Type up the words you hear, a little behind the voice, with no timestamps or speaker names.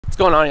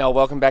going on, y'all?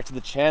 Welcome back to the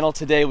channel.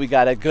 Today we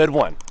got a good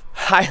one.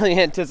 Highly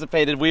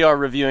anticipated. We are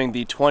reviewing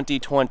the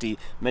 2020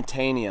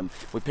 Metanium.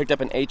 We picked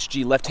up an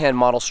HG left-hand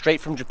model straight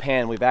from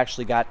Japan. We've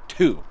actually got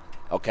two.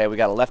 Okay, we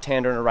got a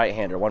left-hander and a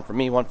right-hander. One for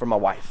me, one for my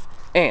wife.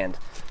 And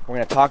we're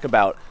going to talk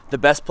about the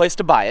best place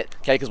to buy it,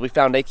 okay, because we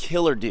found a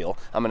killer deal.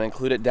 I'm going to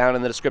include it down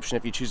in the description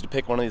if you choose to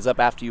pick one of these up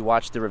after you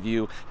watch the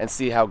review and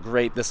see how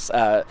great this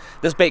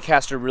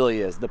baitcaster really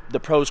is, the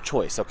pro's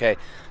choice, okay?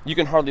 You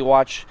can hardly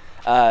watch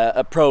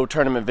a pro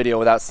tournament video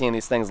without seeing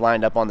these things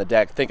lined up on the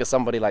deck. Think of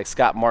somebody like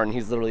Scott Martin.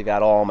 He's literally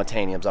got all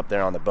Metaniums up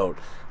there on the boat,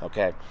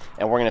 okay?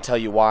 And we're going to tell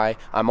you why.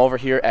 I'm over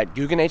here at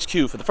Guggen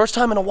HQ for the first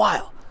time in a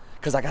while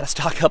because I got to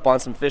stock up on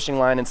some fishing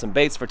line and some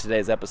baits for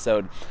today's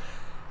episode.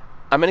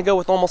 I'm going to go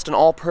with almost an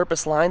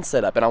all-purpose line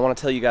setup, and I want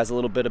to tell you guys a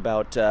little bit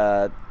about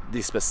the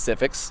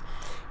specifics,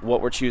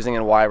 what we're choosing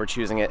and why we're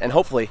choosing it, and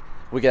hopefully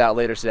we get out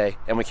later today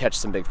and we catch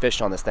some big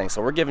fish on this thing.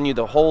 So we're giving you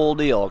the whole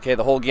deal, okay,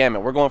 the whole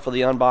gamut. We're going for the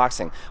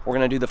unboxing. We're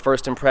going to do the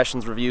first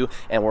impressions review,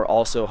 and we're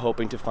also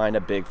hoping to find a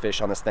big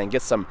fish on this thing,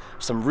 get some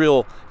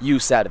real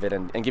use out of it,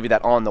 and give you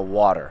that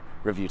on-the-water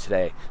review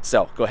today.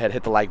 So go ahead,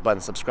 hit the like button,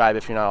 subscribe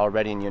if you're not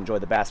already and you enjoy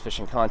the bass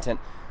fishing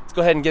content. Let's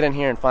go ahead and get in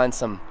here and find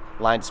some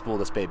line to spool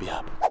this baby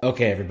up.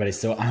 Okay, everybody,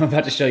 so I'm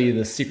about to show you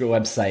the secret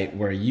website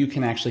where you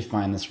can actually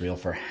find this reel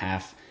for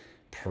half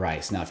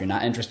price. Now, if you're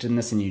not interested in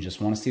this and you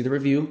just want to see the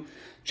review,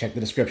 check the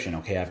description,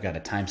 okay? I've got a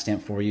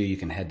timestamp for you. You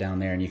can head down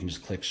there and you can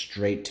just click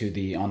straight to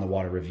the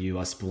on-the-water review,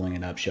 us spooling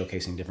it up,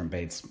 showcasing different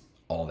baits,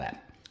 all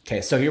that.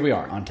 Okay, so here we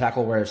are on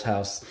Tackle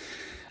Warehouse.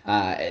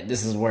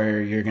 This is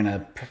where you're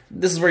gonna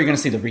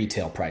see the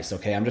retail price,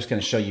 okay? I'm just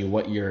gonna show you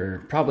what you're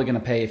probably gonna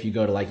pay if you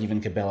go to like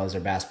even Cabela's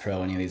or Bass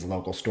Pro, any of these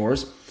local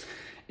stores.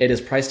 It is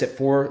priced at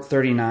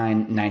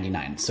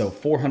 $439.99, so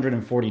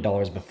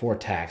 $440 before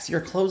tax.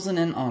 You're closing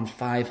in on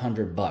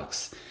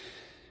 $500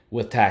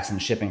 with tax and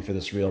shipping for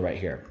this reel right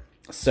here.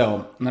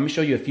 So let me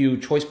show you a few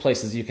choice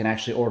places you can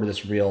actually order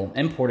this reel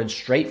imported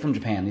straight from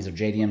Japan. These are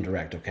JDM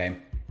Direct, okay?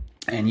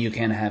 And you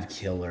can have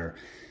killer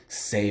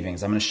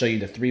savings. I'm going to show you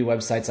the 3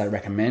 websites I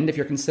recommend if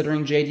you're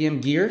considering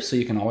JDM gear, so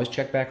you can always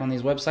check back on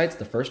these websites.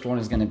 The first one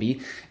is going to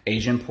be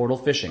Asian Portal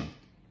Fishing.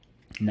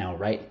 Now,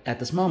 right at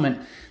this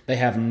moment, they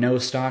have no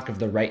stock of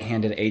the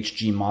right-handed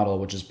HG model,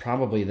 which is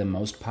probably the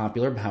most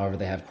popular. However,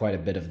 they have quite a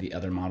bit of the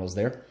other models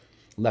there.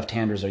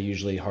 Left-handers are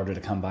usually harder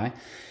to come by.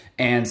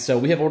 And so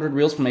we have ordered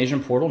reels from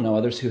Asian Portal, no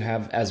others who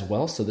have as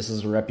well. So this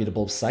is a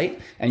reputable site.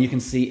 And you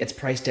can see it's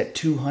priced at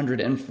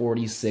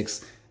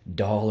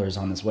 $246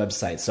 on this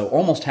website. So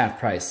almost half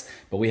price,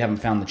 but we haven't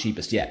found the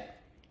cheapest yet.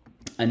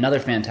 Another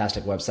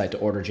fantastic website to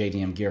order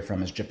JDM gear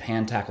from is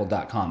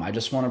japantackle.com. I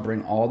just want to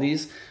bring all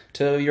these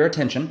to your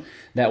attention.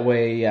 That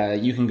way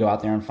you can go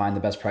out there and find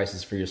the best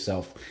prices for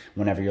yourself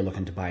whenever you're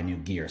looking to buy new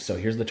gear. So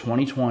here's the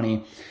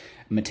 2020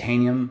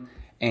 Metanium,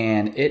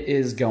 and it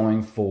is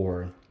going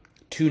for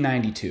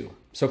 $292.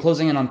 So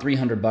closing in on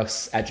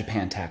 $300 at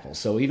Japan Tackle.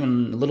 So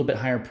even a little bit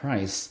higher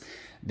price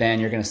than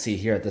you're going to see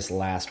here at this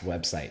last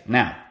website.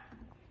 Now,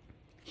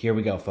 here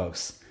we go,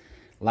 folks.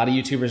 A lot of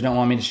YouTubers don't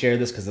want me to share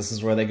this because this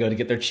is where they go to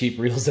get their cheap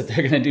reels that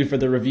they're going to do for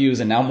the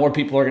reviews. And now more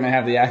people are going to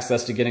have the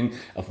access to getting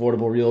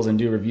affordable reels and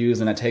do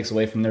reviews, and that takes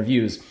away from their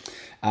views.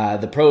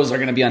 The pros are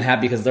going to be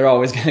unhappy because they're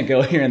always going to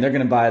go here and they're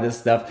going to buy this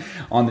stuff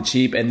on the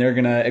cheap, and they're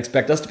going to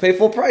expect us to pay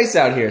full price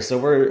out here. So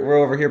we're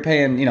over here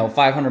paying, you know,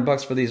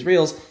 $500 for these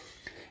reels.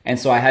 And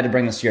so I had to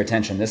bring this to your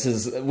attention.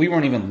 We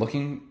weren't even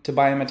looking to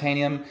buy a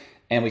Metanium,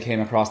 and we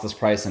came across this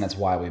price, and that's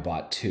why we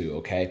bought 2,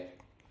 okay?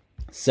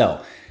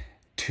 So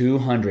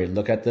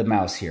look at the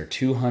mouse here,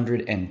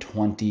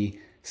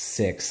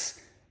 $226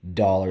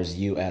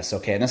 US,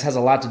 okay? And this has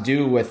a lot to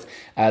do with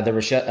the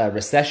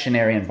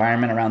recessionary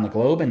environment around the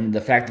globe, and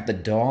the fact that the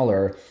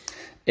dollar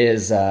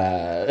is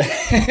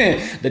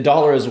the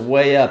dollar is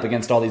way up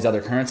against all these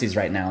other currencies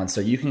right now, and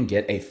so you can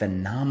get a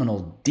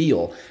phenomenal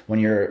deal when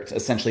you're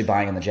essentially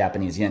buying in the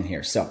Japanese yen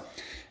here. So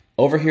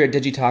over here at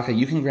DIGITAKA,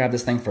 you can grab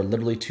this thing for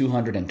literally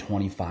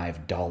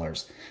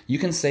 $225. You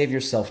can save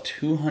yourself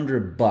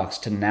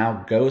 $200 to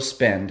now go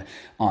spend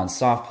on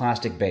soft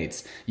plastic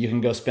baits. You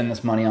can go spend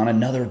this money on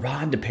another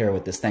rod to pair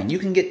with this thing. You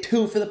can get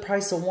 2 for the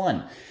price of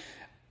 1.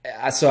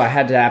 So I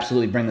had to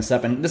absolutely bring this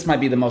up, and this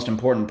might be the most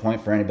important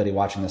point for anybody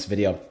watching this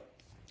video.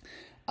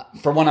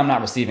 For one, I'm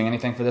not receiving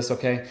anything for this,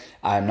 okay?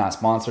 I'm not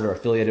sponsored or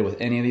affiliated with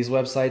any of these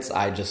websites.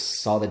 I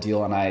just saw the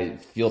deal, and I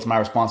feel it's my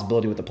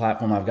responsibility with the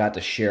platform I've got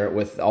to share it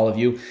with all of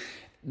you.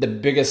 The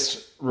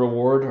biggest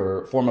reward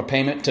or form of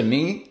payment to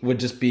me would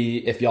just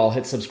be if y'all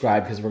hit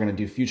subscribe, because we're going to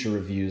do future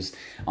reviews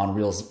on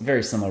reels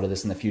very similar to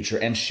this in the future,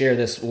 and share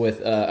this with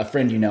a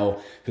friend you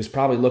know who's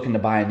probably looking to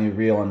buy a new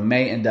reel and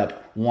may end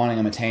up wanting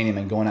a Metanium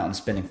and going out and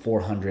spending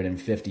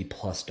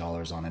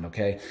 $450+ on it,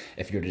 okay?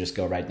 If you were to just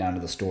go right down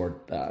to the store.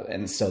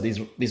 And so these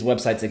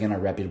websites, again, are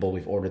reputable.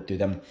 We've ordered through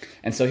them.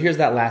 And so here's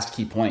that last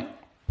key point.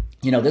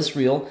 You know, this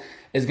reel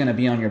is going to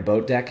be on your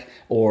boat deck,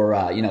 or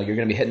you know, you're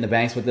going to be hitting the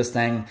banks with this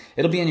thing.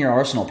 It'll be in your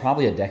arsenal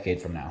probably a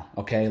decade from now,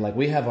 okay? Like,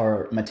 we have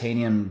our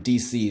Metanium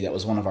DC. That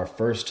was one of our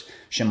first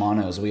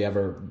Shimanos we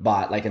ever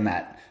bought, like in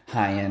that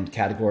high-end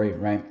category,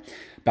 right?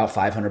 about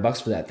 500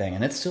 bucks for that thing,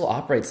 and it still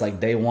operates like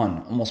day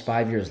one, almost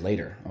 5 years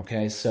later.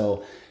 Okay,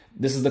 so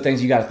this is the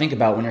things you got to think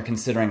about when you're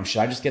considering, should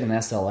I just get an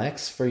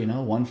SLX for,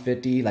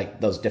 150, like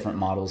those different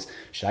models?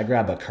 Should I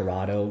grab a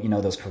Corrado?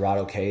 Those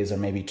Corrado Ks are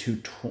maybe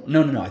 220.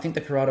 No. I think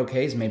the Corrado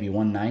K is maybe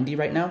 190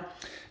 right now.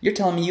 You're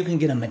telling me you can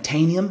get a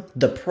Metanium,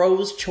 the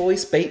Pro's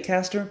Choice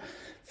Baitcaster,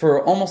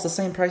 for almost the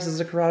same price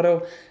as a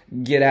Corrado?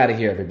 Get out of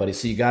here, everybody.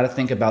 So you got to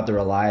think about the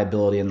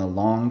reliability and the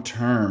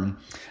long-term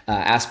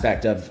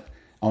aspect of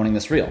owning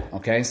this reel,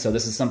 okay? So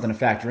this is something to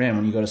factor in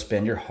when you go to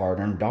spend your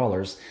hard-earned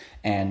dollars.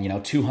 And,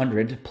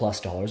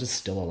 $200+ is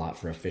still a lot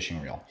for a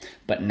fishing reel.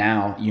 But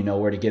now you know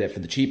where to get it for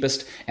the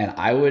cheapest. And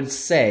I would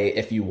say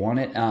if you want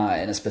it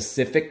in a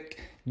specific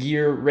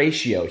gear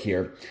ratio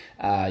here,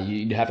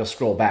 you'd have to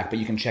scroll back, but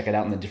you can check it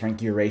out in the different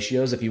gear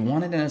ratios. If you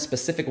want it in a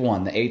specific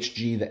one, the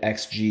HG, the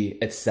XG,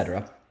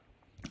 etc.,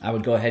 I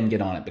would go ahead and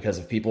get on it, because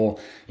if people,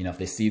 if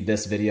they see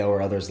this video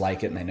or others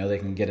like it and they know they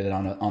can get it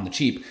on the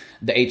cheap,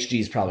 the HG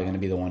is probably going to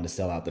be the one to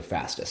sell out the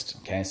fastest.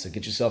 Okay, so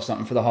get yourself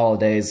something for the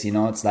holidays.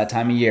 It's that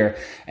time of year,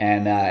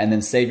 and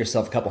then save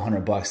yourself a couple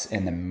 $100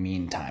 in the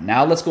meantime.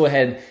 Now let's go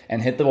ahead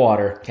and hit the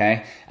water.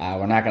 Okay,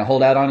 we're not going to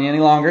hold out on you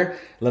any longer.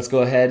 Let's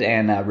go ahead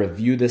and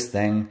review this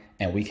thing,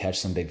 and we catch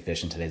some big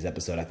fish in today's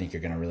episode. I think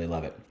you're going to really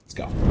love it. Let's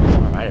go.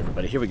 All right,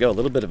 everybody, here we go. A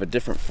little bit of a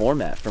different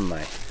format from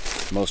my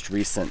most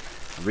recent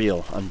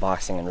reel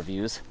unboxing and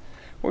reviews.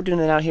 We're doing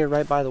it out here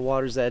right by the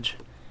water's edge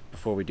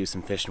before we do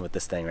some fishing with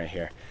this thing right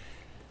here.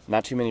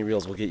 Not too many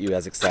reels will get you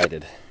as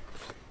excited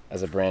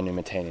as a brand new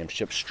Metanium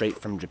shipped straight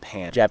from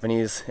Japan.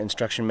 Japanese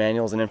instruction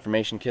manuals and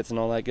information kits and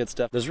all that good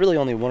stuff. There's really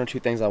only one or two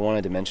things I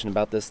wanted to mention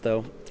about this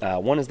though.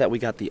 One is that we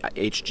got the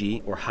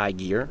HG, or high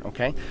gear,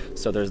 okay?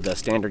 So there's the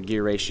standard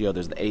gear ratio,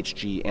 there's the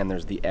HG, and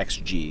there's the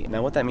XG.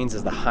 Now what that means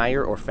is the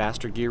higher or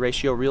faster gear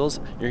ratio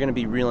reels, you're gonna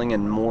be reeling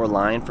in more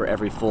line for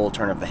every full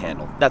turn of the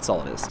handle. That's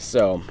all it is.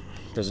 So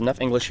there's enough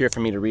English here for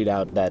me to read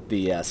out that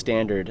the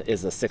standard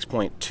is a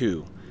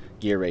 6.2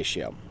 gear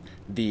ratio.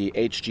 The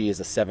HG is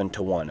a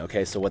 7-to-1,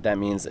 okay? So what that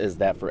means is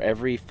that for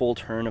every full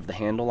turn of the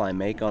handle I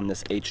make on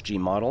this HG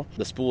model,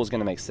 the spool is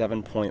gonna make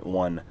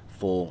 7.1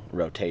 full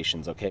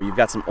rotations, okay? You've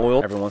got some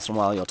oil. Every once in a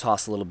while, you'll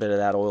toss a little bit of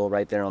that oil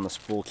right there on the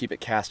spool, keep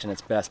it casting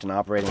its best and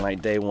operating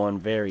like day one,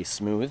 very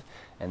smooth.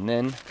 And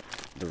then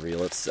the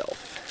reel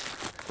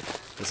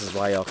itself. This is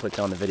why y'all clicked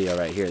on the video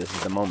right here. This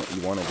is the moment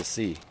you wanted to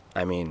see.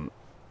 I mean,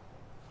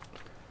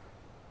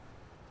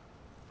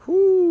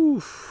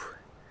 whew.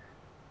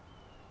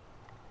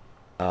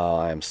 Oh,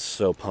 I am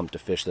so pumped to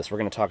fish this. We're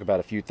going to talk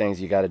about a few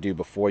things you got to do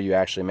before you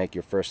actually make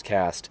your first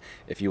cast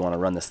if you want to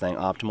run this thing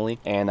optimally.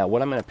 And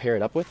what I'm going to pair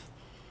it up with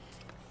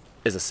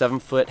is a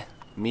 7-foot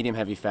medium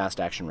heavy fast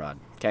action rod.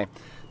 Okay,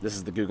 this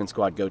is the Guggen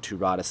Squad go-to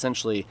rod,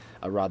 essentially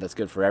a rod that's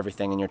good for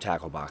everything in your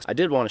tackle box. I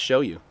did want to show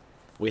you,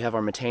 we have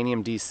our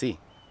Metanium DC.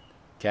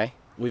 Okay,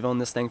 we've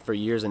owned this thing for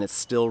years and it's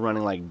still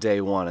running like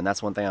day one, and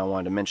that's one thing I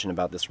wanted to mention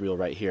about this reel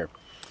right here,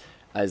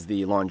 as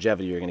the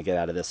longevity you're going to get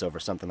out of this over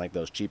something like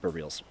those cheaper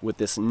reels. With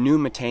this new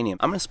Metanium,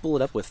 I'm going to spool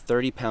it up with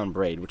 30-pound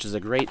braid, which is a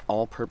great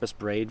all-purpose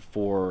braid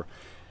for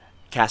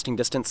casting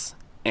distance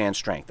and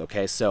strength,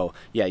 okay? So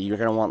yeah, you're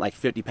going to want like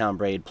 50-pound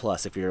braid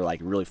plus if you're like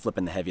really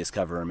flipping the heaviest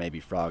cover, or maybe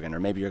frogging, or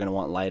maybe you're going to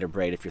want lighter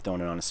braid if you're throwing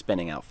it on a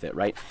spinning outfit,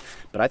 right?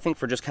 But I think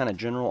for just kind of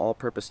general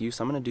all-purpose use,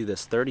 I'm going to do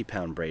this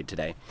 30-pound braid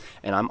today,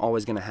 and I'm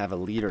always going to have a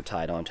leader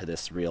tied onto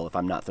this reel if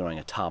I'm not throwing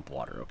a top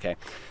water, okay?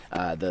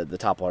 The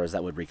top waters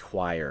that would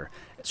require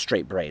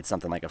straight braid,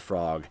 something like a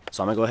frog.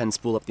 So I'm going to go ahead and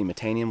spool up the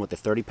Metanium with the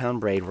 30-pound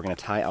braid. We're going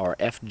to tie our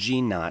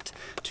FG knot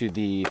to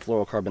the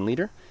fluorocarbon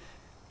leader.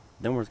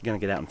 Then we're going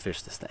to get out and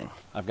fish this thing.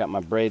 I've got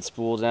my braid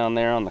spool down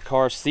there on the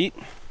car seat.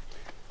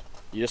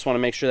 You just want to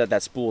make sure that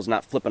that spool is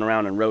not flipping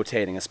around and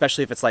rotating,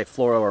 especially if it's like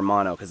fluoro or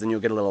mono, because then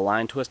you'll get a little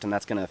line twist and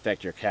that's going to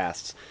affect your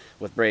casts.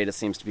 With braid, it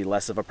seems to be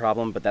less of a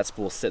problem, but that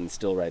spool's sitting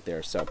still right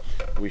there, so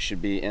we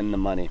should be in the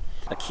money.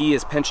 A key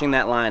is pinching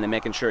that line and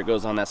making sure it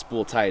goes on that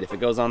spool tight. If it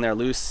goes on there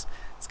loose,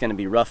 it's going to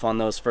be rough on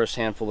those first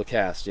handful of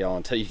casts, y'all,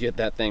 until you get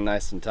that thing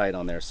nice and tight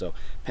on there. So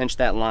pinch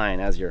that line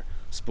as you're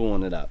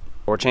spooling it up.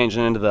 We're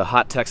changing into the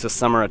hot Texas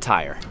summer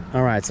attire.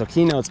 All right, so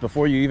key notes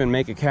before you even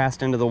make a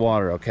cast into the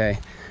water, okay?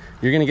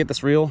 You're gonna get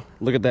this reel,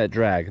 look at that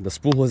drag. The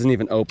spool isn't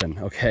even open,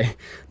 okay?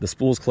 The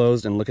spool's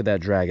closed and look at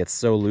that drag. It's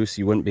so loose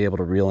you wouldn't be able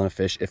to reel in a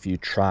fish if you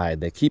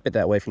tried. They keep it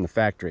that way from the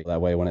factory.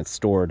 That way when it's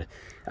stored,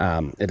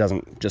 it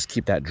doesn't just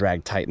keep that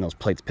drag tight and those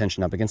plates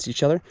pinching up against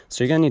each other.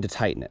 So you're gonna need to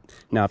tighten it.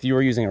 Now, if you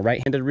were using a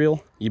right-handed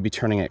reel, you'd be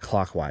turning it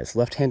clockwise.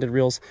 Left-handed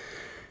reels,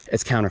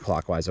 it's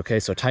counterclockwise, okay?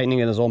 So tightening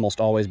it is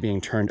almost always being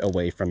turned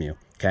away from you,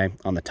 okay,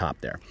 on the top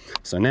there.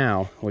 So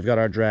now we've got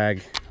our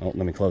drag. Oh,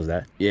 let me close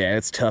that. Yeah,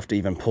 it's tough to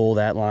even pull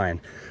that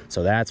line.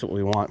 So that's what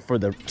we want for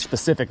the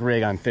specific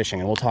rig I'm fishing,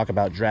 and we'll talk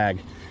about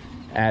drag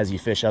as you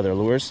fish other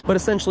lures. But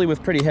essentially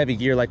with pretty heavy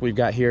gear like we've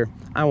got here,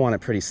 I want it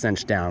pretty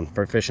cinched down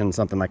for fishing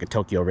something like a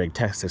Tokyo rig,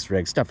 Texas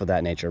rig, stuff of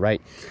that nature,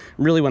 right?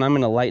 Really when I'm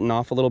gonna lighten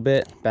off a little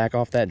bit, back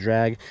off that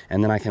drag,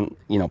 and then I can,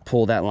 you know,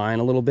 pull that line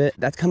a little bit,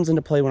 that comes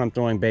into play when I'm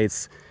throwing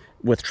baits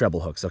with treble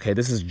hooks, okay?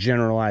 This is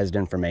generalized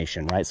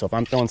information, right? So if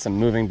I'm throwing some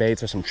moving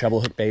baits or some treble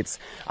hook baits,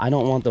 I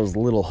don't want those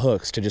little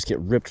hooks to just get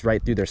ripped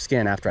right through their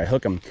skin after I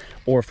hook them,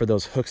 or for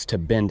those hooks to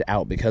bend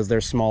out because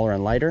they're smaller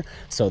and lighter.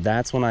 So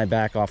that's when I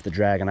back off the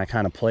drag and I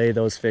kind of play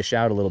those fish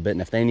out a little bit.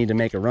 And if they need to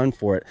make a run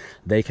for it,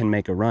 they can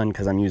make a run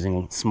because I'm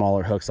using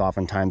smaller hooks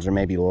oftentimes, or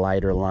maybe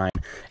lighter line.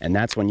 And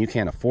that's when you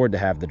can't afford to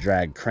have the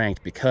drag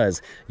cranked,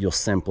 because you'll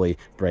simply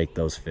break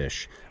those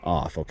fish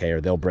off, okay?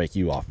 Or they'll break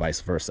you off,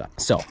 vice versa.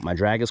 So my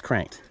drag is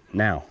cranked.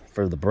 Now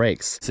for the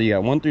brakes. So you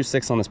got 1 through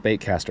 6 on this bait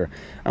caster.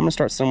 I'm gonna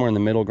start somewhere in the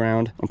middle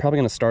ground. I'm probably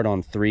gonna start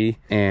on 3,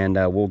 and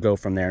we'll go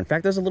from there. In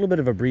fact, there's a little bit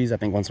of a breeze, I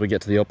think, once we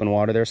get to the open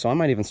water there. So I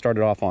might even start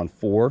it off on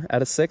 4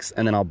 out of 6,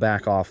 and then I'll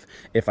back off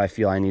if I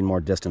feel I need more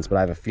distance. But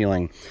I have a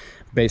feeling,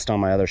 based on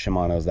my other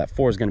Shimanos, that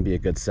 4 is gonna be a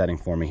good setting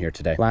for me here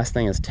today. Last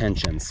thing is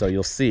tension. So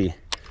you'll see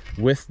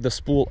with the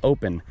spool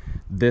open,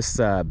 this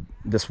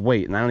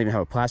weight, and I don't even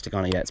have a plastic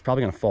on it yet, it's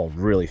probably gonna fall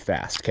really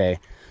fast, okay?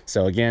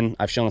 So again,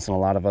 I've shown this in a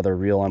lot of other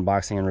reel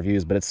unboxing and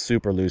reviews, but it's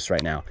super loose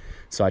right now.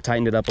 So I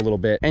tightened it up a little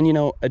bit. And you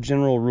know, a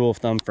general rule of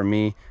thumb for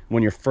me,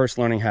 when you're first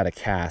learning how to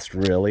cast,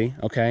 really,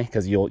 okay,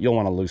 because you'll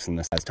want to loosen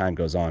this as time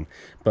goes on.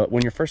 But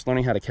when you're first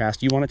learning how to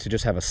cast, you want it to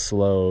just have a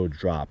slow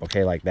drop,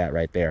 okay, like that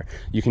right there.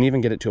 You can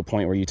even get it to a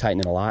point where you tighten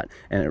it a lot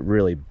and it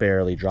really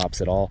barely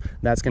drops at all.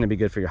 That's going to be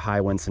good for your high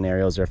wind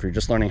scenarios, or if you're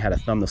just learning how to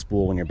thumb the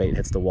spool when your bait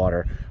hits the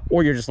water,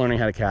 or you're just learning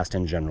how to cast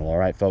in general. All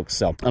right, folks,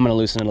 so I'm going to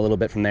loosen it a little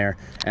bit from there,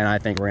 and I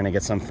think we're going to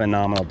get some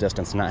phenomenal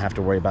distance and not have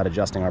to worry about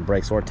adjusting our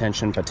brakes or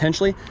tension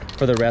potentially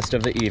for the rest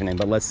of the evening.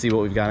 But let's see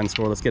what we've got in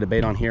store. Let's get a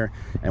bait on here,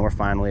 and we're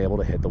finally able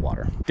to hit the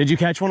water. Did you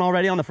catch one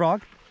already on the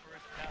frog?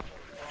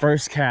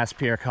 First cast,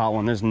 Pierre caught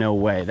one. There's no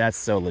way. That's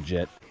so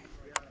legit.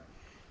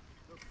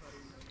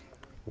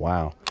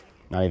 Wow.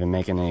 Not even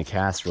making any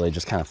casts, really,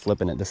 just kind of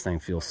flipping it. This thing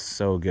feels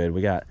so good.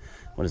 We got,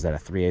 what is that, a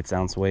 3/8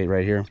 ounce weight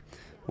right here?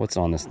 What's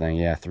on this thing?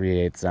 Yeah,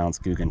 3/8 ounce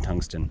Guggen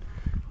tungsten.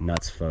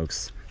 Nuts,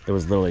 folks. There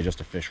was literally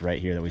just a fish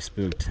right here that we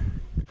spooked.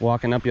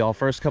 Walking up, y'all,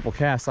 first couple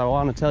casts, I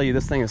want to tell you,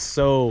 this thing is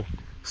so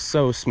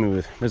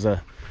smooth. There's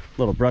a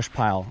little brush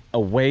pile a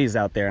ways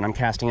out there, and I'm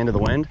casting into the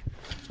wind.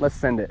 Let's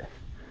send it.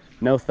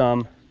 No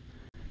thumb,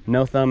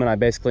 and I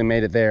basically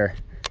made it there.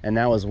 And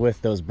that was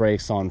with those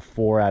brakes on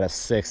 4 out of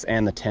 6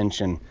 and the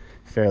tension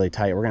fairly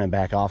tight. We're gonna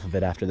back off of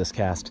it after this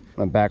cast.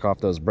 I'm gonna back off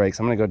those brakes.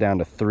 I'm gonna go down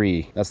to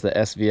 3. That's the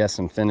SVS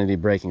Infinity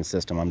braking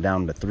system. I'm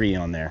down to 3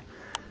 on there.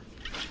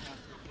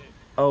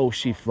 Oh,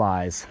 she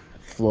flies.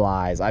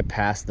 I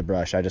passed the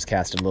brush. I just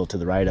casted a little to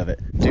the right of it.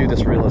 Dude,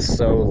 this reel is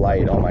so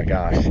light. Oh my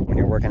gosh. When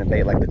you're working a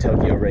bait like the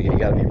Tokyo rig, you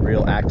gotta be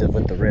real active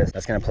with the wrist.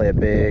 That's gonna play a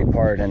big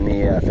part in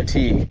the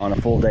fatigue on a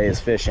full day's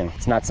fishing.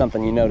 It's not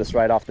something you notice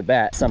right off the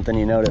bat, something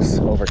you notice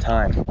over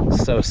time.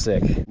 So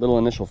sick. Little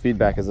initial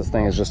feedback is this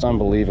thing is just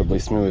unbelievably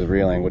smooth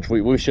reeling, which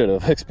we should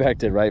have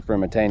expected, right, for a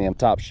Metanium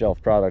top shelf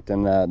product.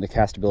 And the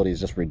castability is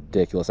just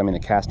ridiculous. I mean, the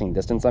casting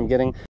distance I'm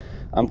getting,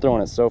 I'm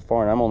throwing it so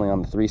far, and I'm only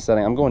on the 3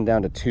 setting. I'm going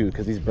down to 2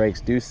 because these brakes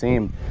do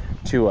seem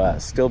to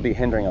still be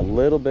hindering a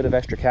little bit of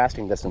extra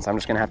casting distance. I'm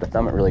just gonna have to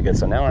thumb it really good.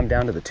 So now I'm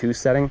down to the 2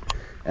 setting,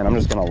 and I'm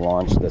just gonna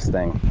launch this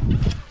thing.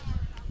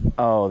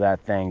 Oh,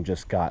 that thing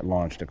just got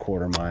launched a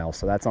 1/4 mile.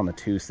 So that's on the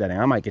 2 setting.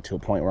 I might get to a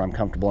point where I'm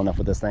comfortable enough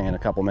with this thing in a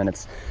couple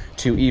minutes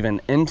to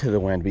even into the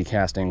wind be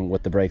casting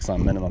with the brakes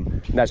on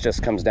minimum. That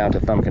just comes down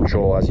to thumb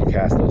control as you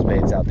cast those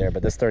baits out there.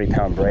 But this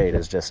 30-pound braid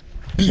is just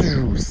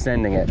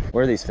sending it.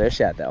 Where are these fish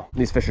at, though?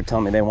 These fish are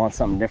telling me they want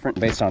something different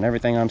based on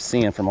everything I'm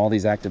seeing from all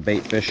these active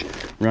bait fish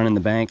running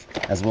the bank,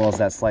 as well as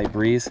that slight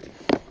breeze.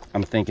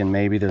 I'm thinking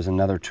maybe there's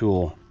another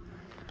tool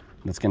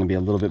that's going to be a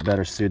little bit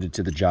better suited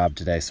to the job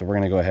today. So we're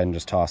going to go ahead and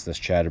just toss this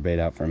chatterbait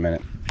out for a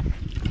minute.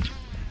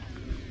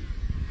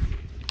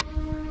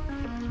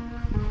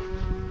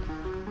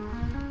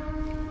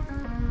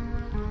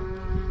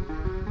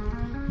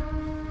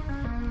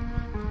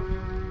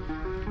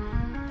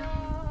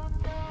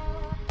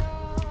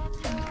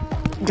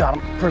 Got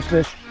him. First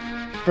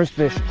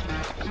fish.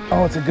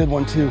 Oh, it's a good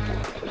one too.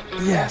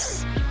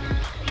 Yes.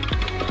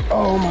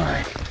 Oh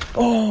my.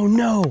 Oh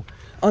no.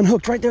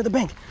 Unhooked right there at the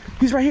bank.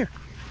 He's right here.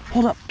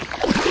 Hold up.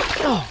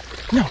 Oh,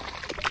 no.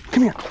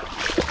 Come here.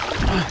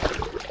 Oh,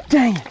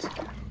 dang it.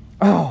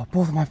 Oh,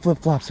 both of my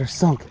flip-flops are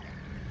sunk.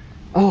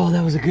 Oh,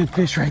 that was a good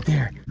fish right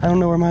there. I don't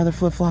know where my other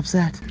flip-flop's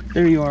at.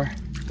 There you are.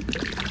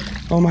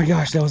 Oh my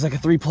gosh, that was like a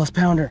 3+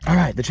 pounder. All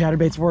right, the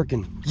chatterbait's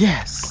working.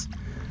 Yes.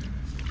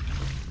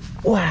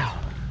 Wow.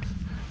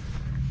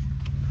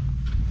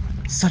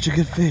 Such a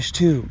good fish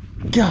too.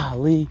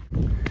 Golly.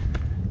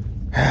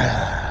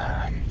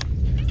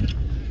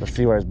 Let's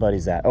see where his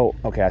buddy's at. Oh,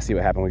 okay, I see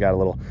what happened. We got a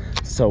little,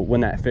 so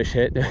when that fish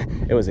hit,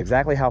 it was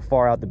exactly how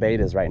far out the bait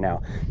is right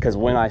now. Because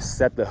when I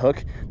set the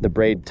hook, the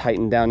braid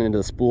tightened down into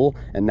the spool,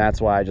 and that's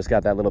why I just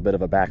got that little bit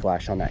of a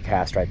backlash on that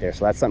cast right there.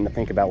 So that's something to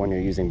think about when you're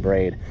using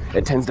braid.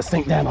 It tends to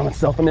sink down on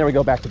itself, and there we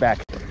go, back to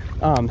back.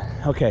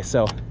 Okay,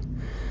 so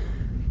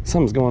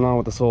something's going on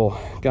with this old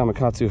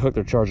Gamakatsu hook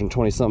they're charging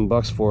 20-something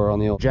bucks for on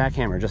the old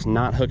jackhammer. Just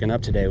not hooking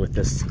up today with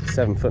this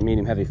 7-foot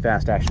medium heavy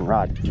fast action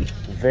rod.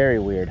 Very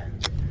weird.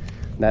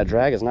 That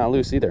drag is not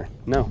loose either.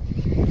 No.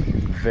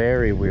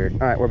 Very weird.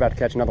 All right, we're about to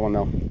catch another one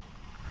though.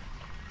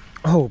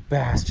 Oh,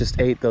 bass just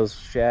ate those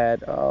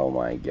shad. Oh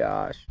my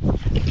gosh.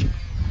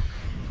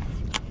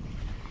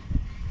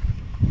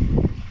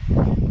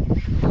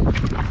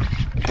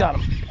 Got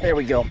him. There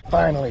we go.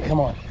 Finally, come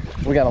on.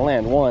 We gotta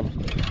land one.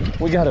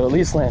 We gotta at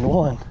least land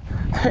one.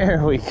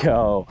 There we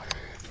go.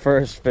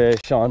 First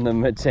fish on the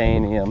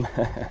Metanium.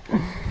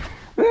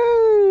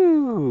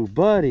 Woo,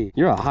 buddy.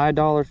 You're a high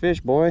dollar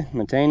fish, boy.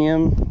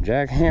 Metanium,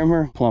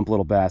 jackhammer, plump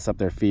little bass up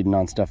there feeding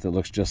on stuff that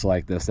looks just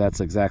like this. That's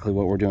exactly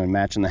what we're doing,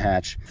 matching the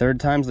hatch. Third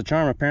time's the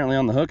charm apparently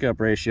on the hookup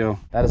ratio.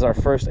 That is our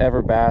first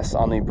ever bass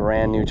on the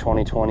brand new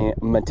 2020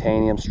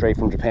 Metanium, straight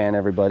from Japan,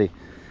 everybody.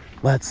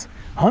 Let's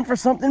hunt for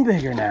something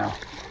bigger now.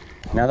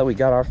 Now that we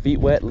got our feet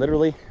wet,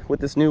 literally, with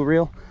this new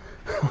reel,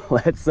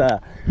 let's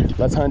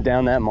hunt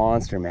down that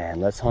monster,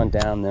 man. Let's hunt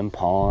down them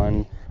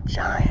pond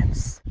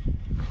giants.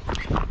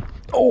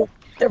 Oh,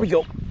 there we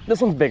go.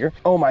 This one's bigger.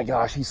 Oh my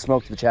gosh, he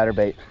smoked the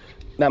chatterbait.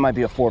 That might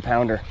be a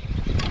 4-pounder.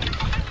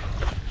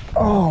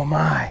 Oh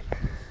my,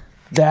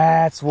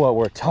 that's what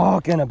we're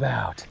talking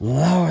about.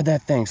 Lord,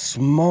 that thing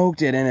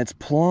smoked it and it's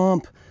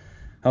plump.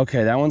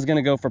 Okay, that one's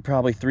gonna go for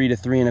probably 3 to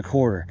 3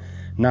 1/4.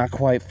 Not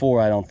quite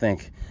 4, I don't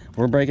think.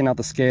 We're breaking out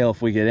the scale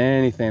if we get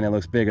anything that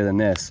looks bigger than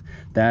this.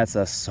 That's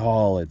a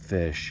solid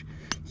fish.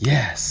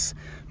 Yes.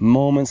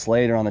 Moments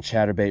later on the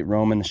chatterbait,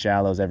 roaming the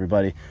shallows,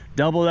 everybody.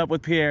 Doubled up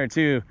with Pierre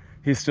too.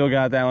 He's still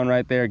got that one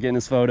right there, getting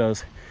his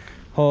photos.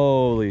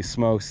 Holy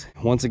smokes.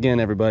 Once again,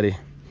 everybody,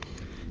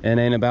 it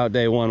ain't about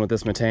day one with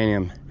this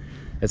Metanium.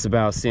 It's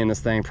about seeing this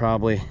thing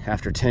probably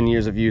after 10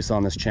 years of use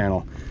on this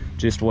channel.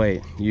 Just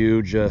wait.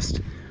 You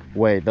just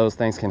wait. Those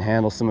things can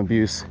handle some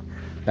abuse.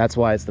 That's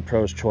why it's the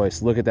pro's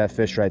choice. Look at that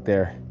fish right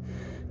there.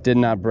 Did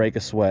not break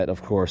a sweat,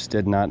 of course.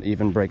 Did not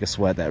even break a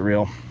sweat, that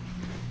reel.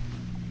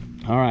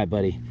 All right,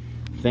 buddy.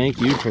 Thank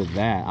you for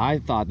that. I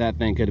thought that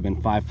thing could have been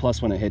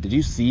 5+ when it hit. Did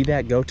you see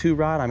that go-to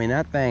rod? I mean,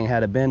 that thing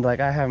had a bend like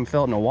I haven't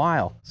felt in a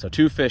while. So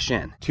 2 fish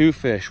in. 2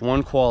 fish,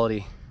 1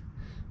 quality.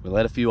 We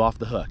let a few off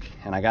the hook.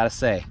 And I gotta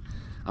say,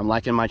 I'm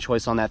liking my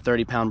choice on that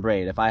 30-pound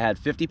braid. If I had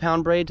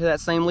 50-pound braid to that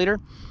same leader,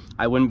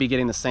 I wouldn't be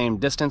getting the same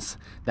distance.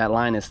 That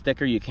line is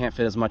thicker, you can't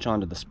fit as much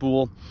onto the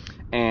spool.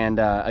 And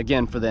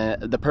again, for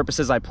the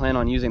purposes I plan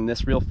on using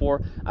this reel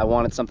for, I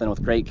wanted something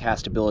with great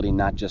castability,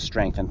 not just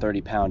strength, and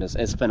 30-pound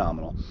is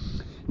phenomenal.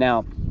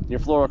 Now, your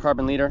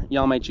fluorocarbon leader,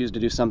 y'all may choose to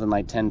do something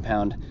like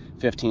 10-pound,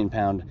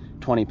 15-pound,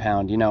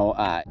 20-pound. You know,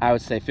 I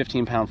would say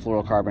 15-pound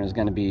fluorocarbon is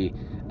gonna be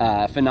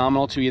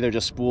phenomenal to either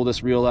just spool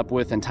this reel up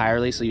with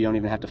entirely so you don't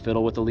even have to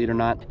fiddle with the lead or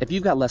not. If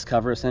you've got less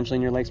cover essentially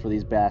in your lakes where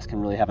these bass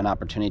can really have an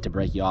opportunity to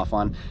break you off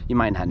on, you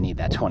might not need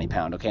that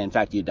 20-pound, okay? In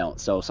fact, you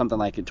don't. So something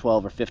like a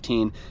 12 or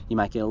 15, you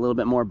might get a little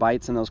bit more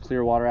bites in those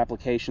clear water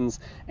applications,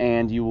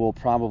 and you will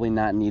probably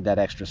not need that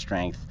extra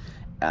strength.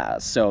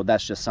 So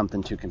that's just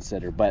something to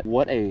consider. But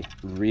what a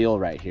reel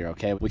right here,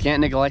 okay? We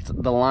can't neglect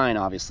the line,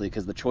 obviously,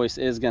 because the choice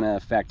is going to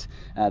affect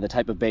the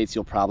type of baits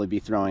you'll probably be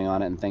throwing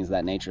on it and things of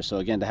that nature. So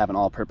again, to have an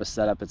all-purpose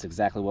setup, it's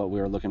exactly what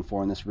we were looking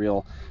for in this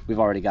reel. We've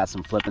already got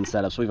some flipping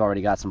setups. We've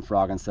already got some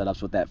frogging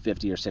setups with that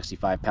 50 or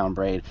 65-pound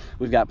braid.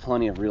 We've got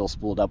plenty of reels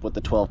spooled up with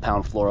the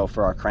 12-pound fluoro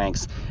for our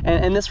cranks.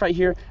 And this right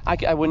here,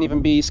 I wouldn't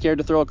even be scared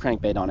to throw a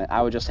crankbait on it.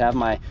 I would just have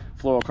my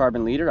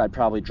fluorocarbon leader. I'd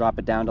probably drop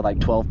it down to like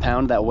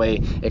 12-pound. That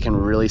way it can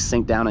really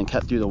sink down and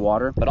cut through the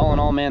water. But all in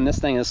all, man, this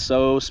thing is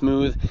so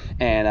smooth,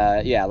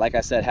 and yeah, like I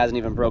said, hasn't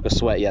even broke a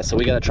sweat yet. So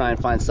we got to try and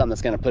find something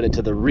that's going to put it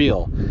to the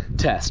real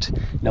test.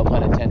 No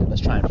pun intended.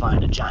 Let's try and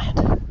find a giant.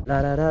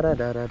 Da, da, da, da,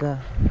 da, da, da.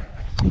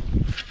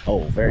 Oh,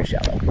 very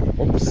shallow.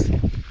 Oops.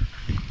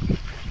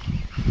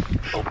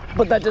 Oh,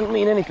 but that didn't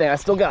mean anything. I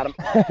still got him.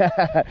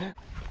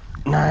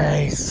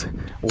 Nice.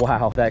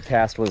 Wow, that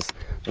cast was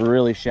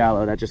really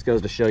shallow. That just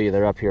goes to show you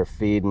they're up here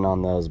feeding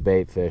on those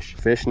bait fish.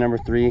 Fish number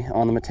 3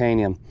 on the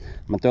Metanium.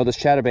 I'm gonna throw this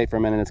chatterbait for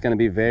a minute. It's gonna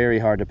be very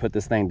hard to put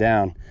this thing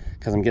down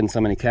because I'm getting so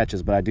many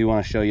catches, but I do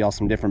want to show y'all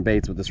some different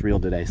baits with this reel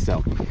today.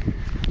 So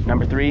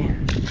number 3,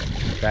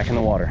 back in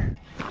the water.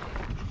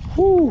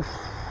 Whew.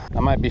 I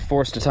might be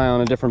forced to tie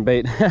on a different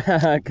bait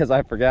because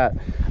I forgot.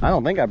 I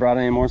don't think I brought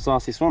any more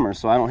saucy swimmers,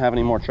 so I don't have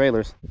any more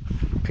trailers.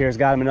 Pierre's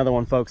got him another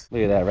one, folks.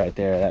 Look at that right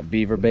there, that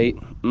beaver bait.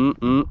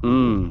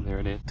 There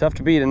it is. Tough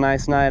to beat a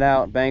nice night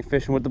out bank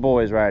fishing with the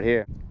boys right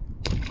here.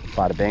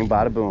 Bada bing,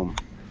 bada boom.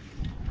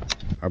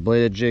 Our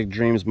bladed jig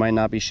dreams might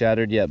not be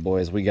shattered yet,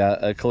 boys. We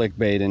got a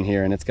clickbait in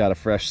here, and it's got a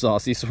fresh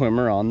saucy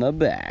swimmer on the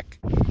back.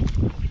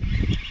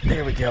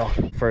 There we go.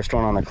 First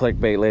one on the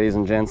clickbait, ladies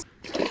and gents.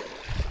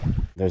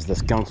 There's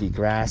this gunky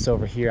grass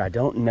over here. I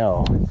don't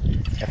know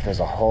if there's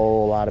a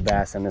whole lot of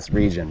bass in this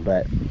region,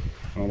 but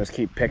we'll just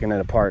keep picking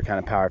it apart, kind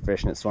of power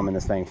fishing it, swimming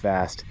this thing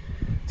fast.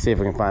 See if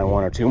we can find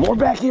 1 or 2 more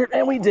back here.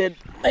 And we did.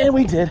 And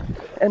we did.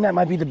 And that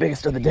might be the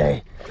biggest of the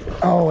day.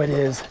 Oh, it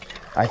is.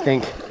 I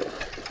think.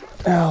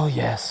 Oh,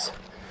 yes.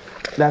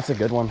 That's a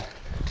good one.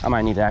 I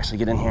might need to actually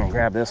get in here and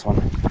grab this one.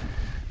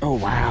 Oh,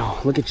 wow.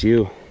 Look at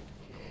you.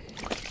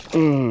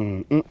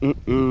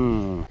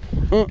 Metanium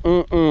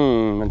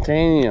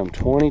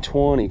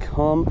 2020.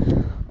 Come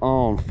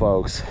on,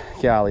 folks.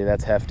 Golly,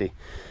 that's hefty.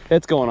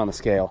 It's going on the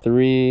scale.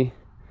 3,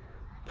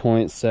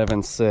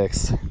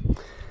 3.76.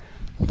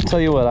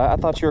 Tell you what, I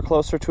thought you were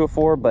closer to a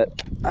 4,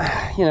 but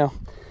you know,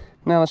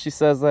 now that she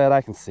says that,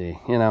 I can see,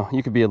 you know,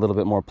 you could be a little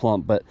bit more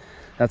plump, but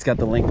that's got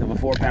the length of a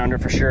 4-pounder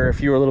for sure. If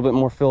you were a little bit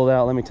more filled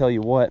out, let me tell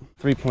you what,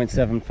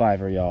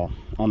 3.75er, y'all,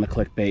 on the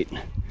clickbait.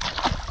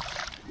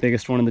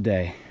 Biggest one of the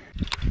day.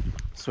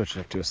 Switch it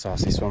up to a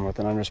saucy swim with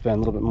an underspin, a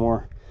little bit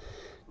more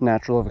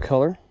natural of a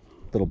color.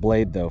 Little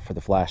blade though for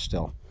the flash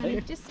still.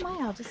 Just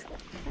smile, just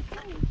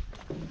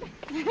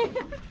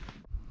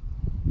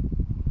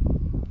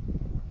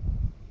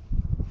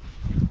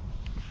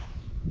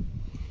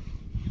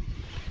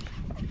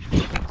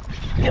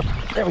Yep,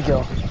 there we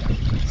go.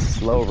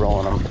 Slow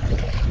rolling them.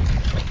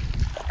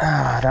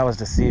 Ah, that was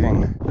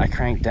deceiving. I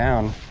cranked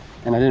down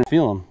and I didn't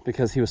feel him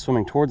because he was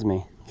swimming towards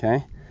me, okay?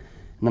 And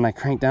then I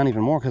cranked down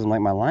even more because I'm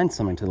like, my line's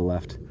swimming to the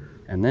left.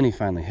 And then he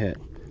finally hit.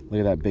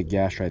 Look at that big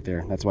gash right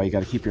there. That's why you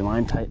gotta keep your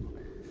line tight.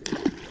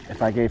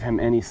 If I gave him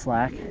any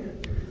slack,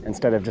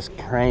 instead of just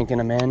cranking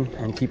him in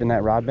and keeping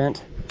that rod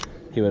bent,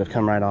 he would have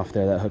come right off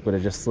there. That hook would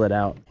have just slid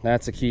out.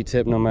 That's a key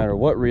tip no matter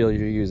what reel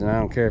you're using. I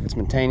don't care if it's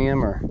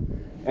Metanium or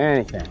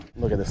anything.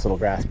 Look at this little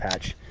grass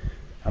patch.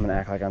 I'm gonna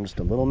act like I'm just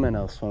a little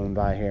minnow swimming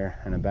by here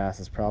and a bass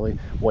is probably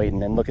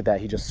waiting. And look at that,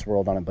 he just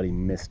swirled on it, but he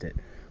missed it.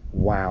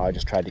 Wow, I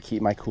just tried to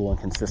keep my cool and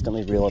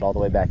consistently reel it all the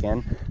way back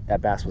in.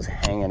 That bass was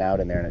hanging out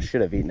in there and I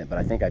should have eaten it, but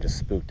I think I just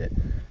spooked it.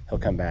 He'll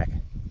come back.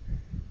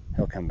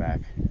 He'll come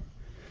back.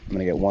 I'm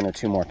gonna get 1 or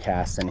 2 more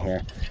casts in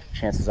here.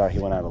 Chances are he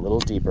went out a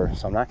little deeper,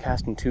 so I'm not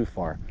casting too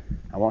far.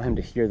 I want him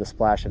to hear the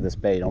splash of this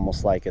bait,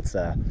 almost like it's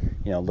a,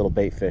 you know, little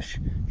bait fish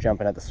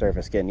jumping at the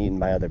surface, getting eaten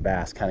by other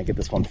bass, kind of get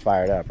this one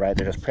fired up, right?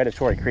 They're just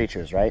predatory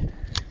creatures, right?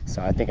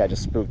 So I think I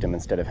just spooked him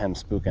instead of him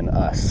spooking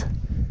us.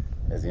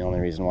 Is the only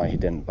reason why he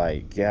didn't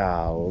bite.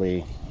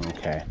 Golly.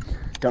 Okay.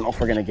 Don't know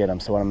if we're gonna get him,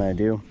 so what I'm gonna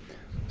do,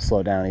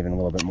 slow down even a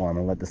little bit more. I'm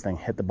gonna let this thing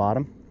hit the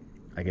bottom.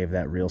 I gave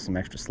that reel some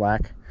extra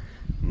slack.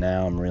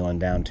 Now I'm reeling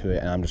down to it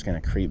and I'm just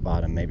gonna creep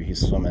bottom. Maybe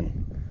he's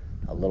swimming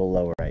a little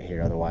lower right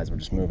here, otherwise we're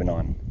just moving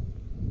on.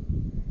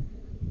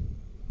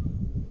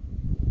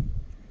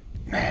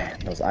 Man,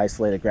 those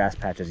isolated grass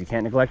patches, you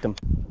can't neglect them.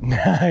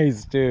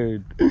 Nice,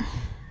 dude.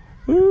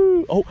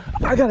 Woo. Oh,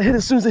 I gotta hit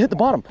as soon as it hit the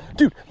bottom.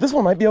 Dude, this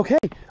one might be okay.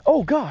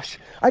 Oh gosh,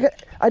 I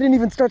didn't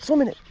even start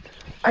swimming it.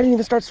 I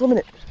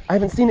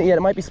haven't seen it yet,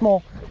 it might be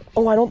small.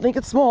 Oh, I don't think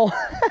it's small.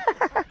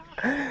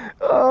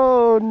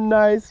 Oh,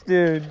 nice,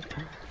 dude.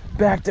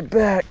 Back to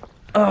back.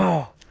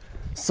 Oh,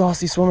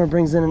 saucy swimmer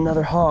brings in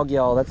another hog,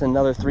 y'all. That's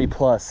another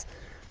 3+.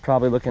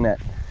 Probably looking at,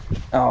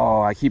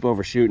 oh, I keep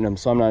overshooting them,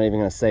 so I'm not even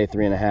gonna say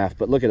 3.5,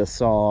 but look at a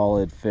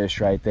solid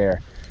fish right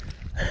there.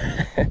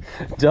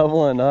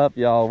 Doubling up,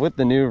 y'all, with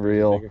the new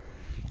reel.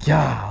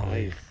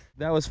 Golly.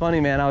 That was funny,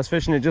 man. I was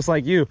fishing it just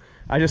like you.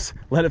 I just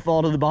let it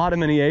fall to the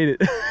bottom and he ate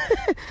it.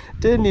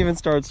 Didn't even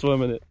start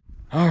swimming it.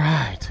 All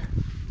right.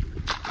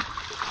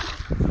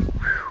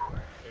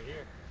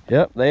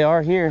 Yep, they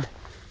are here.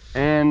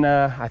 And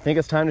I think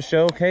it's time to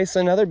showcase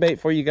another bait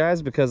for you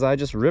guys because I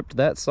just ripped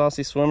that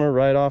saucy swimmer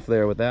right off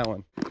there with that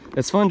one.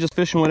 It's fun just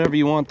fishing whatever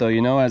you want though,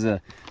 you know, as a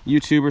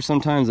YouTuber,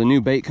 sometimes a new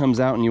bait comes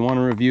out and you want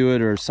to review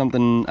it or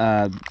something,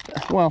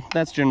 well,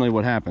 that's generally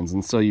what happens.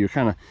 And so you're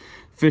kind of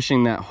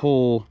fishing that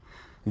whole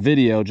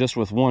video just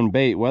with one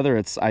bait, whether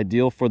it's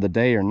ideal for the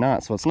day or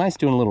not. So it's nice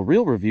doing a little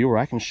reel review where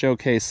I can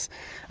showcase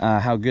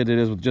how good it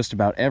is with just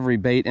about every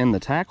bait in the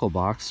tackle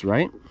box,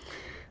 right?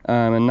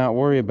 And not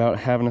worry about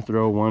having to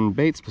throw one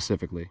bait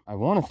specifically. I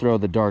want to throw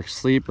the dark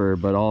sleeper,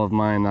 but all of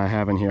mine I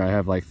have in here, I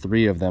have like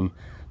 3 of them.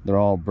 They're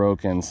all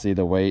broken. See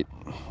the weight?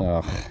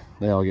 Ugh,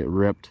 they all get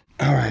ripped.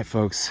 All right,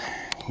 folks,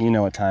 you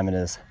know what time it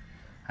is.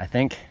 I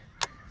think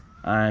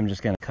I'm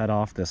just gonna cut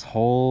off this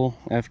whole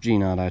FG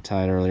knot I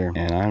tied earlier,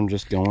 and I'm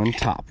just going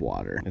top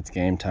water. It's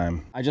game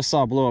time. I just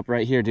saw a blow up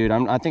right here, dude.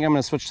 I think I'm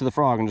gonna switch to the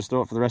frog and just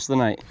throw it for the rest of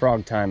the night.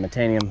 Frog time,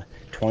 Metanium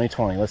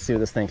 2020. Let's see what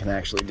this thing can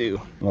actually do.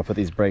 I'm gonna put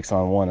these brakes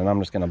on one, and I'm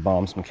just gonna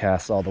bomb some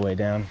casts all the way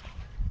down.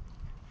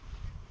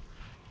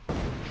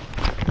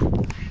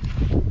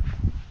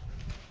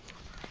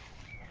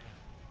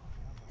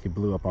 He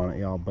blew up on it,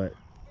 y'all, but...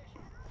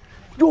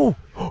 Oh!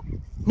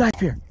 Knife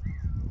here!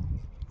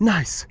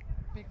 Nice!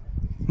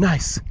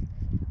 Nice.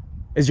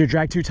 Is your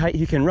drag too tight?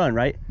 He can run,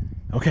 right?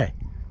 Okay.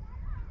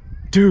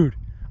 Dude,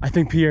 I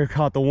think Pierre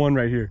caught the one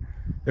right here.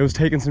 It was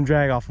taking some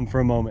drag off him for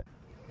a moment.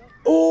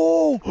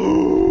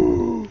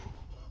 Oh!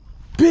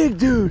 Big,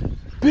 dude.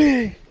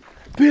 Big.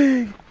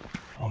 Big.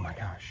 Oh my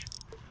gosh.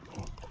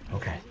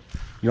 Okay.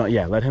 You want,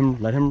 yeah, let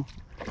him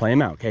play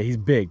him out, okay? He's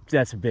big.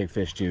 That's a big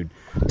fish, dude.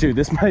 Dude,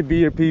 this might be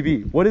your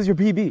PB. What is your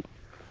PB?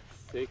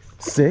 6.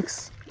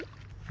 6?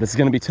 This is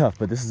gonna be tough,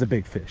 but this is a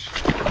big fish.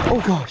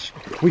 Oh gosh,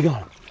 we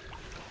got him.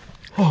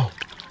 Oh,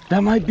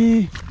 that might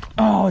be,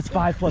 oh, it's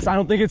 5+. I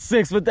don't think it's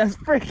 6, but that's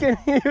freaking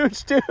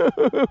huge, dude.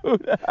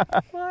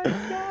 My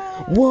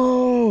God.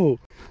 Whoa,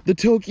 the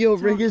Tokyo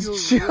rig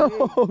is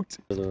choked.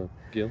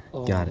 Gil.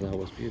 Oh, got it. That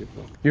was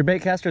beautiful. Your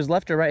bait caster is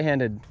left or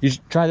right-handed? You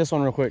should try this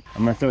one real quick.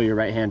 I'm gonna throw your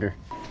right-hander.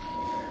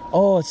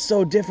 Oh, it's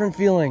so different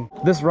feeling.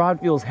 This rod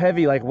feels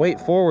heavy, like weight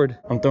forward.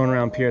 I'm throwing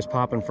around Pierre's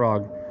popping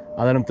frog.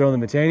 I'll let him throw the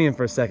Metanium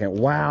for a second.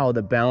 Wow,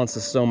 the balance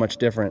is so much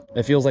different.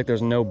 It feels like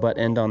there's no butt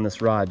end on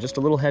this rod. Just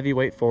a little heavy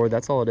weight forward,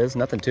 that's all it is,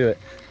 nothing to it.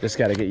 Just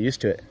gotta get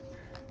used to it.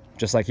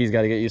 Just like he's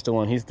gotta get used to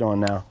one he's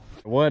throwing now.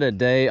 What a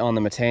day on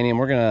the Metanium.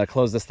 We're gonna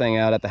close this thing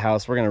out at the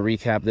house. We're gonna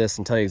recap this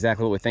and tell you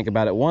exactly what we think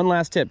about it. One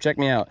last tip, check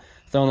me out.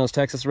 Throwing those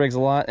Texas rigs a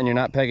lot and you're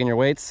not pegging your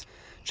weights,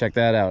 check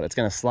that out. It's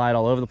gonna slide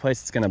all over the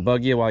place. It's gonna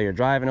bug you while you're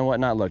driving and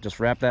whatnot. Look, just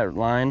wrap that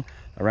line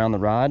around the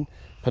rod,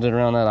 put it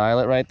around that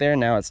eyelet right there.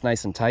 Now it's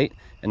nice and tight,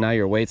 and now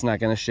your weight's not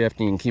gonna shift,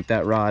 and you can keep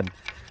that rod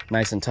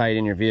nice and tight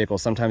in your vehicle.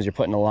 Sometimes you're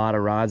putting a lot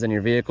of rods in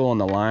your vehicle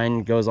and the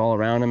line goes all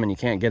around them and you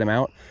can't get them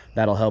out.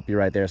 That'll help you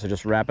right there. So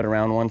just wrap it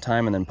around one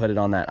time and then put it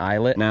on that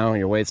eyelet. Now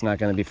your weight's not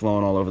gonna be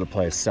flowing all over the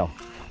place. So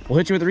we'll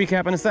hit you with a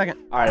recap in a second.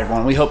 All right,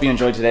 everyone, we hope you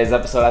enjoyed today's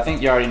episode. I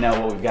think you already know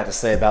what we've got to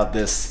say about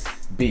this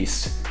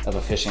beast of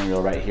a fishing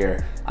reel right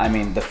here. I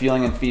mean, the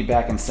feeling and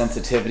feedback and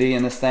sensitivity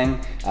in this thing,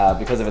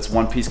 because of its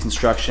one-piece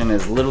construction,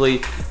 is literally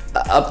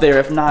up there,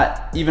 if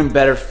not even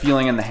better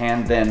feeling in the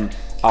hand than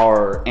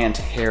our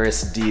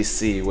Antares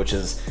DC, which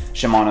is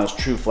Shimano's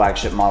true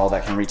flagship model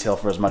that can retail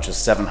for as much as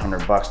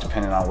 $700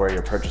 depending on where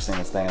you're purchasing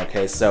this thing,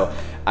 okay? So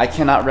I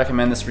cannot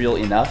recommend this reel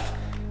enough.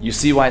 You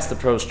see why it's the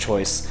pro's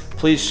choice.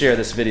 Please share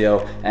this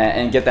video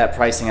and get that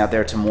pricing out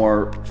there to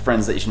more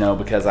friends that you know,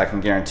 because I can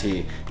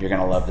guarantee you're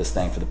gonna love this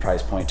thing for the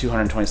price point.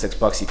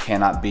 $226, you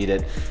cannot beat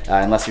it,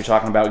 unless you're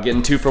talking about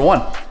getting 2 for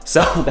 1.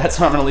 So that's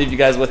what I'm gonna leave you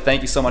guys with.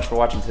 Thank you so much for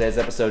watching today's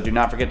episode. Do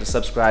not forget to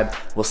subscribe.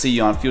 We'll see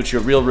you on future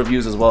reel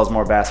reviews as well as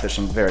more bass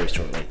fishing very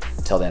shortly.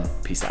 Until then,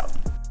 peace out.